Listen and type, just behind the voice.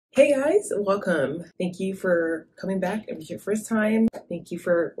Hey guys, welcome. Thank you for coming back. If it's your first time, thank you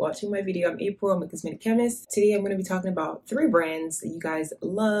for watching my video. I'm April, I'm a cosmetic chemist. Today I'm going to be talking about 3 brands that you guys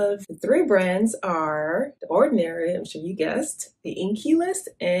love. The 3 brands are The Ordinary, I'm sure you guessed, the INKEY List,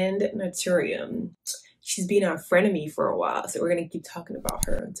 and NATURIUM. She's been a frenemy for a while, so we're going to keep talking about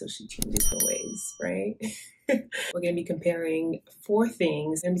her until she changes her ways, right? We're going to be comparing 4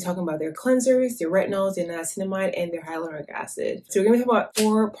 things. We're going to be talking about their cleansers, their retinols, their niacinamide, and their hyaluronic acid. So we're going to talk about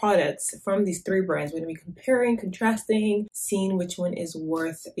 4 products from these 3 brands. We're going to be comparing, contrasting, seeing which one is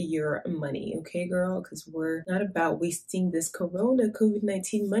worth your money. Okay, girl? Because we're not about wasting this corona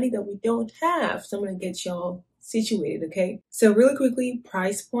COVID-19 money that we don't have. So I'm going to get y'all situated, okay? So really quickly,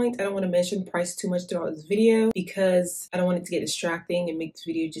 price point. I don't want to mention price too much throughout this video because I don't want it to get distracting and make this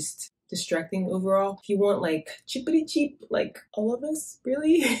video just distracting overall. If you want like cheapity cheap, like all of us,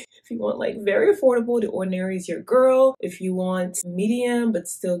 really. If you want like very affordable, The Ordinary is your girl. If you want medium but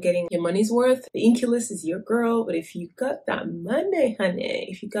still getting your money's worth, the INKEY List is your girl. But if you got that money, honey,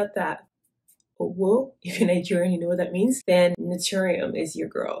 if you got that whoa, if you're Nigerian, you know what that means, then NATURIUM is your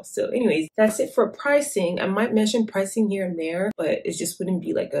girl. So anyways, that's it for pricing. I might mention pricing here and there, but it just wouldn't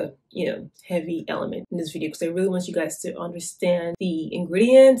be like a, heavy element in this video because I really want you guys to understand the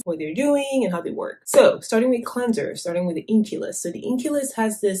ingredients, what they're doing, and how they work. So starting with cleanser, starting with the INKEY List. So the INKEY List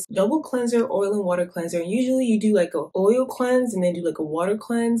has this double cleanser, oil and water cleanser. And usually you do like a oil cleanse and then do like a water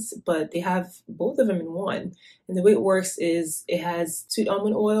cleanse, but they have both of them in one. And the way it works is it has sweet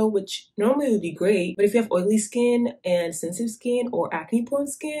almond oil, which normally would be great, but if you have oily skin and sensitive skin or acne prone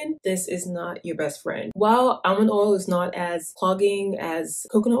skin, this is not your best friend. While almond oil is not as clogging as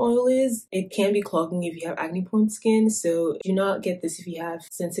coconut oil is, it can be clogging if you have acne prone skin. So do not get this if you have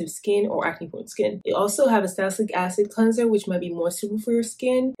sensitive skin or acne prone skin. They also have a salicylic acid cleanser, which might be more suitable for your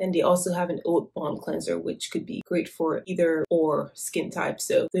skin. And they also have an oat balm cleanser, which could be great for either or skin type.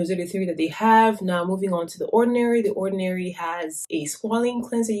 So those are the 3 that they have. Now moving on to The Ordinary. The Ordinary has a squalene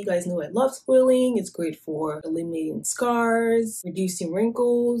cleanser. You guys know I love squalene. It's great for eliminating scars, reducing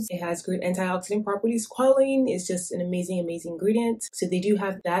wrinkles. It has great antioxidant properties. Squalene is just an amazing ingredient. So they do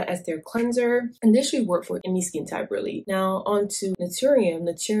have that as their cleanser. And this should work for any skin type, really. Now on to NATURIUM.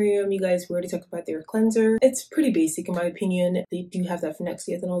 NATURIUM, you guys already talked about their cleanser. It's pretty basic in my opinion. They do have that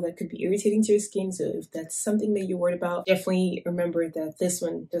phenoxyethanol that could be irritating to your skin. So if that's something that you're worried about, definitely remember that this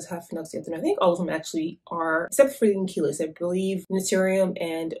one does have phenoxyethanol. I think all of them actually are, except for the INKEY List. I believe NATURIUM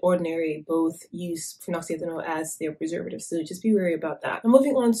and Ordinary both use phenoxyethanol as their preservative, so just be wary about that. Now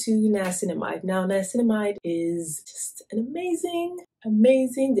moving on to niacinamide. Now niacinamide is just an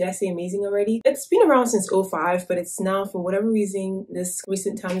amazing, did I say amazing already? It's been around since 2005, but it's now, for whatever reason, this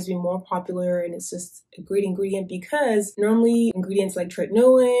recent time has been more popular, and it's just a great ingredient because normally ingredients like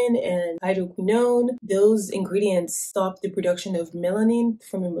tretinoin and hydroquinone, those ingredients stop the production of melanin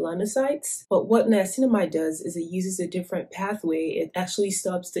from your melanocytes. But what niacinamide does is it uses a different pathway. It actually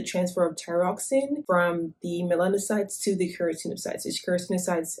stops the transfer of thyroxine from the melanocytes to the keratinocytes, which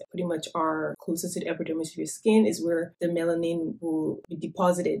keratinocytes pretty much are closest to the epidermis of your skin, is where the melanin will be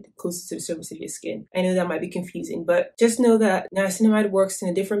deposited closest to the surface of your skin. I know that might be confusing, but just know that niacinamide works in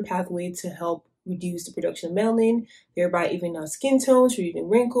a different pathway to help reduce the production of melanin, thereby evening out skin tones, reducing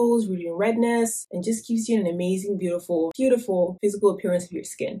wrinkles, reducing redness, and just gives you an amazing, beautiful physical appearance of your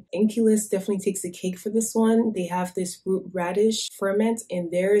skin. INKEY List definitely takes the cake for this one. They have this root radish ferment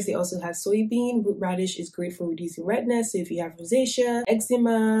in theirs. They also have soybean. Root radish is great for reducing redness. So if you have rosacea,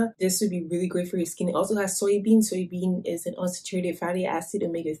 eczema, this would be really great for your skin. It also has soybean. Soybean is an unsaturated fatty acid,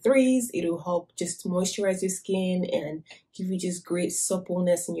 omega-3s. It'll help just moisturize your skin and give you just great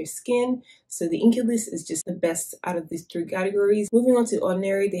suppleness in your skin. So the INKEY List is just the best out of these 3 categories. Moving on to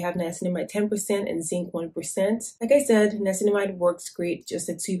Ordinary, they have niacinamide 10% and zinc 1%. Like I said, niacinamide works great just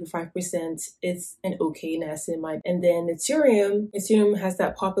at 2 to 5%. It's an okay niacinamide. And then NATURIUM has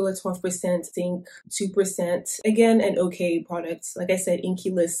that popular 12%, zinc 2%. Again, an okay product. Like I said,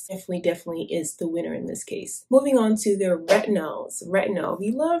 INKEY List definitely is the winner in this case. Moving on to their retinols. Retinol,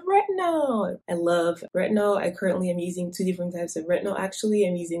 we love retinol. I love retinol. I currently am using 2 different types of retinol. Actually,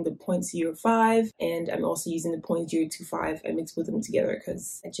 I'm using the 0.05 and I'm also using the 0.025. I mix both of them together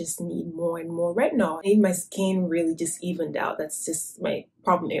because I just need more and more retinol. I need my skin really just evened out. That's just my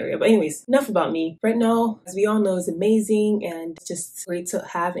problem area. But anyways, enough about me. Retinol, as we all know, is amazing and just great to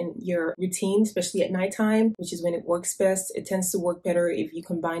have in your routine, especially at nighttime, which is when it works best. It tends to work better if you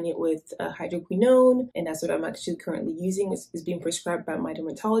combine it with hydroquinone, and that's what I'm actually currently using. It's being prescribed by my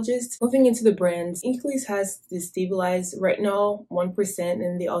dermatologist. Moving into the brands, INKEY List has the stabilized retinol 1%,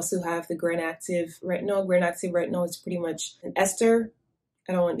 and they also have the gram active retinol. Gram active retinol is pretty much an ester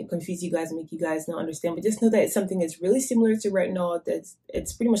I don't want to confuse you guys and make you guys not understand, but just know that it's something that's really similar to retinol.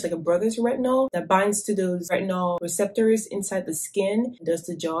 It's pretty much like a brother to retinol that binds to those retinol receptors inside the skin, does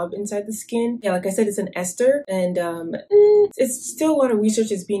the job inside the skin. Yeah, like I said, it's an ester, and it's still a lot of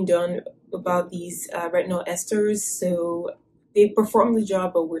research is being done about these retinol esters. So they perform the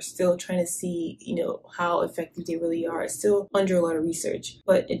job, but we're still trying to see, how effective they really are. It's still under a lot of research,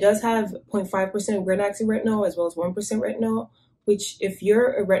 but it does have 0.5% gram active retinol as well as 1% retinol, which if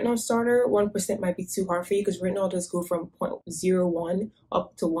you're a retinol starter, 1% might be too hard for you because retinol does go from 0.01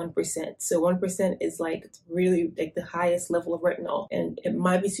 up to 1%. So 1% is like really like the highest level of retinol, and it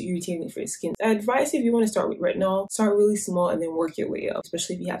might be too irritating for your skin. I advise you, if you want to start with retinol, start really small and then work your way up,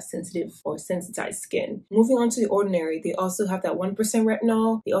 especially if you have sensitive or sensitized skin. Moving on to the ordinary, they also have that 1%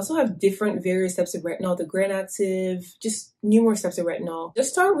 retinol. They also have different various types of retinol, the gram active, just numerous types of retinol.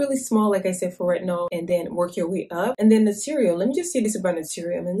 Just start really small, like I said, for retinol, and then work your way up. And then NATURIUM, let me just say this about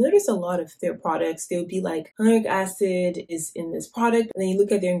NATURIUM, and notice a lot of their products, they'll be like hyaluronic acid is in this product, and then you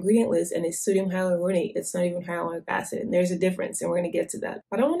look at their ingredient list and it's sodium hyaluronate. It's not even hyaluronic acid, and there's a difference, and we're going to get to that.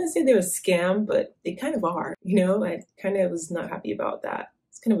 I don't want to say they're a scam, but they kind of are, I kind of was not happy about that.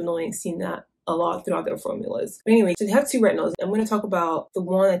 It's kind of annoying seeing that a lot throughout their formulas. But anyway, so they have two retinols. I'm going to talk about the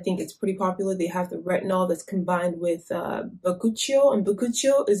one I think it's pretty popular. They have the retinol that's combined with bakuchiol, and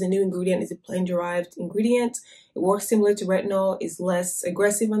bakuchiol is a new ingredient. It's a plant-derived ingredient. It works similar to retinol, is less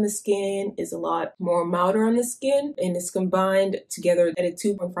aggressive on the skin, is a lot more milder on the skin, and it's combined together at a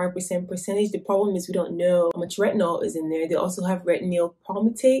 2.5% percentage. The problem is we don't know how much retinol is in there. They also have retinol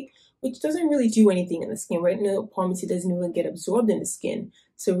palmitate, which doesn't really do anything in the skin. Retinol palmitate doesn't even get absorbed in the skin.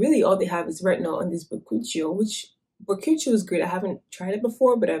 So really all they have is retinol and this bakuchiol, which bakuchiol is great. I haven't tried it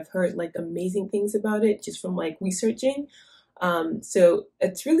before, but I've heard like amazing things about it just from like researching. So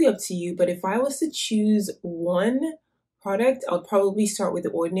it's really up to you. But if I was to choose one product, I'll probably start with the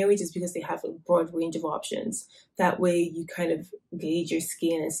ordinary just because they have a broad range of options. That way you kind of gauge your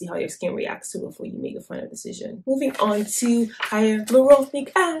skin and see how your skin reacts to it before you make a final decision. Moving on to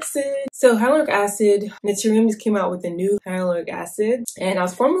hyaluronic acid. So hyaluronic acid, NATURIUM just came out with a new hyaluronic acid, and I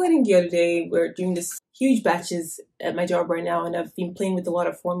was formulating the other day. We're doing this huge batches at my job right now, and I've been playing with a lot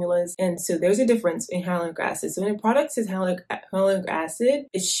of formulas, and so there's a difference in hyaluronic acid. So when a product says hyaluronic acid,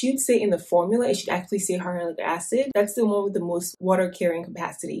 it should say in the formula, it should actually say hyaluronic acid. That's the one with the most water carrying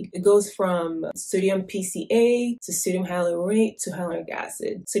capacity. It goes from sodium PCA to sodium hyaluronate to hyaluronic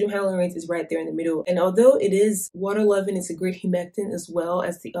acid. Sodium hyaluronate is right there in the middle, and although it is water loving, it's a great humectant as well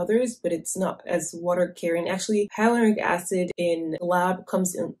as the others, but it's not as water carrying. Actually, hyaluronic acid in the lab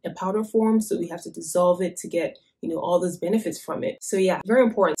comes in a powder form, so we have to dissolve it to get all those benefits from it. So yeah, very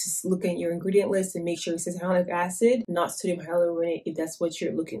important to look at your ingredient list and make sure it says hyaluronic acid, not sodium hyaluronate, if that's what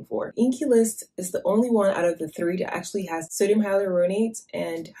you're looking for. INKEY List is the only one out of the three that actually has sodium hyaluronate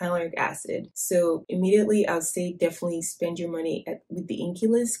and hyaluronic acid. So immediately I would say definitely spend your money with the INKEY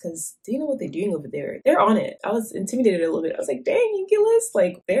List because they know what they're doing over there. They're on it. I was intimidated a little bit. I was like, dang, INKEY List,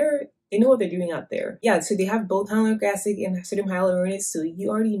 like they know what they're doing out there. Yeah, so they have both hyaluronic acid and sodium hyaluronate, so you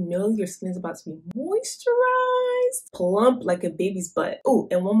already know your skin is about to be moisturized, plump like a baby's butt. Oh,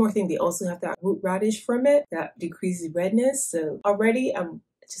 and one more thing, they also have that root radish from it that decreases redness. So already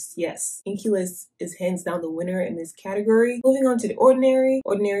yes, INKEY List is hands down the winner in this category. Moving on to the ordinary.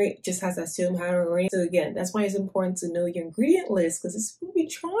 Ordinary just has that sodium hyaluronate. So again, that's why it's important to know your ingredient list because this will be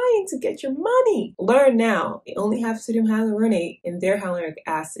trying to get your money. Learn now. They only have sodium hyaluronate in their hyaluronic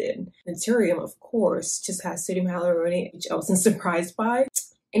acid. NATURIUM, of course, just has sodium hyaluronate, which I wasn't surprised by.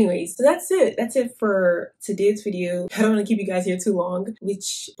 Anyways, so that's it. That's it for today's video. I don't want to keep you guys here too long.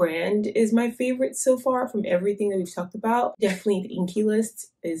 Which brand is my favorite so far from everything that we've talked about? Definitely the INKEY List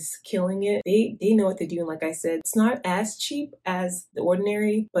is killing it. They know what they're doing. Like I said, it's not as cheap as the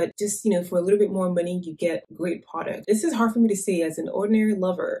ordinary, but just, for a little bit more money, you get a great product. This is hard for me to say as an ordinary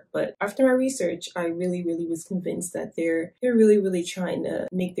lover, but after my research, I really, really was convinced that they're really, really trying to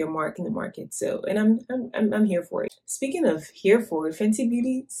make their mark in the market. So, and I'm here for it. Speaking of here for it, Fenty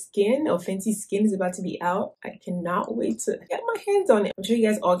Beauty Skin or Fenty Skin is about to be out. I cannot wait to get my hands on it. I'm sure you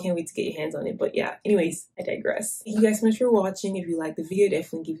guys all can't wait to get your hands on it, but yeah, anyways, I digress. Thank you guys so much for watching. If you like the video,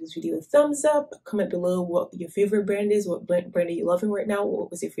 definitely give this video a thumbs up. Comment below what your favorite brand is. What brand are you loving right now? What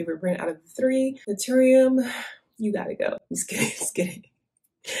was your favorite brand out of the three? NATURIUM, you gotta go. Just kidding, just kidding.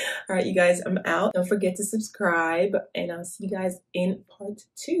 All right, you guys, I'm out. Don't forget to subscribe, and I'll see you guys in part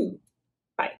 2.